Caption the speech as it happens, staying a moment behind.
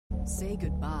Say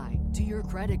goodbye to your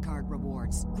credit card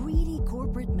rewards. Greedy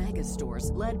corporate mega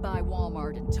stores, led by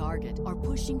Walmart and Target, are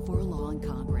pushing for a law in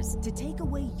Congress to take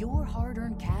away your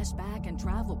hard-earned cash back and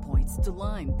travel points to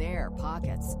line their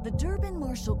pockets. The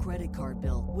Durbin-Marshall credit card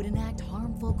bill would enact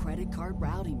harmful credit card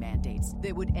routing mandates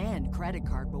that would end credit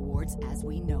card rewards as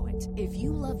we know it. If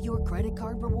you love your credit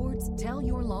card rewards, tell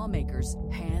your lawmakers,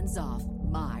 hands off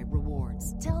my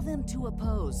rewards. Tell them to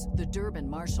oppose the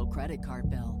Durbin-Marshall credit card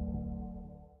bill.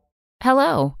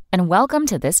 Hello, and welcome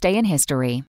to This Day in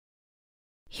History.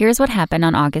 Here's what happened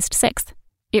on August 6th.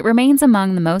 It remains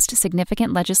among the most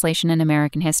significant legislation in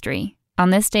American history. On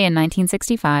this day in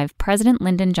 1965, President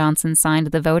Lyndon Johnson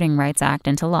signed the Voting Rights Act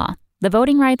into law. The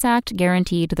Voting Rights Act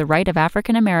guaranteed the right of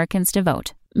African Americans to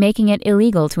vote, making it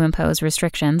illegal to impose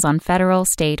restrictions on federal,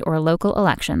 state, or local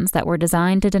elections that were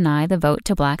designed to deny the vote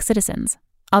to Black citizens.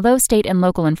 Although state and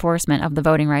local enforcement of the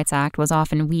Voting Rights Act was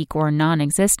often weak or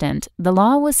non-existent, the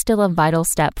law was still a vital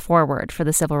step forward for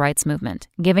the civil rights movement,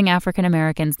 giving African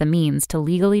Americans the means to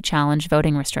legally challenge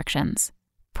voting restrictions.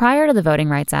 Prior to the Voting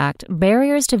Rights Act,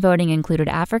 barriers to voting included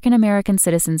African American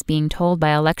citizens being told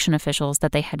by election officials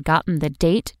that they had gotten the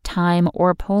date, time,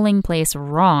 or polling place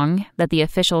wrong, that the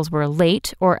officials were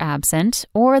late or absent,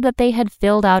 or that they had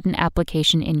filled out an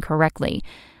application incorrectly.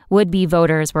 Would-be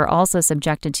voters were also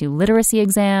subjected to literacy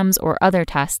exams or other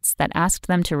tests that asked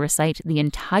them to recite the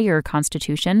entire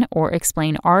Constitution or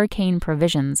explain arcane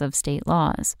provisions of state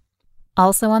laws.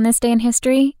 Also on this day in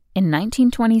history, in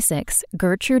 1926,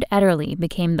 Gertrude Ederle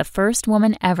became the first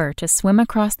woman ever to swim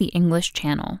across the English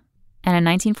Channel. And in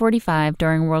 1945,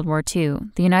 during World War II,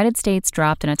 the United States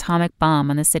dropped an atomic bomb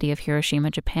on the city of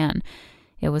Hiroshima, Japan.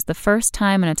 It was the first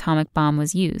time an atomic bomb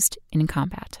was used in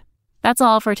combat. That's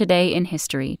all for today in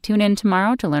history. Tune in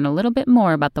tomorrow to learn a little bit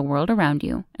more about the world around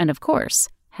you. And of course,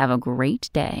 have a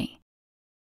great day.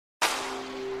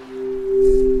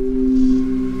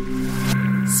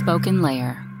 Spoken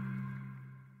Layer.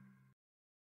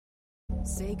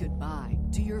 Say goodbye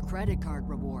to your credit card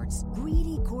rewards.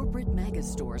 Greedy corporate mega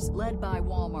stores, led by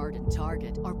Walmart and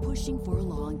Target, are pushing for a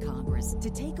law in Congress to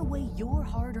take away your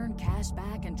hard-earned cash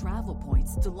back and travel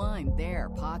points to line their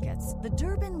pockets. The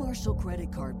Durbin-Marshall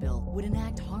credit card bill would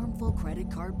enact harmful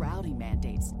credit card routing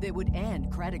mandates that would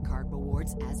end credit card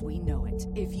rewards as we know it.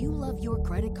 If you love your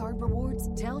credit card rewards,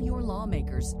 tell your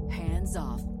lawmakers, hands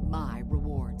off my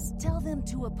rewards. Tell them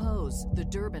to oppose the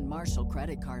Durbin-Marshall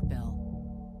credit card bill.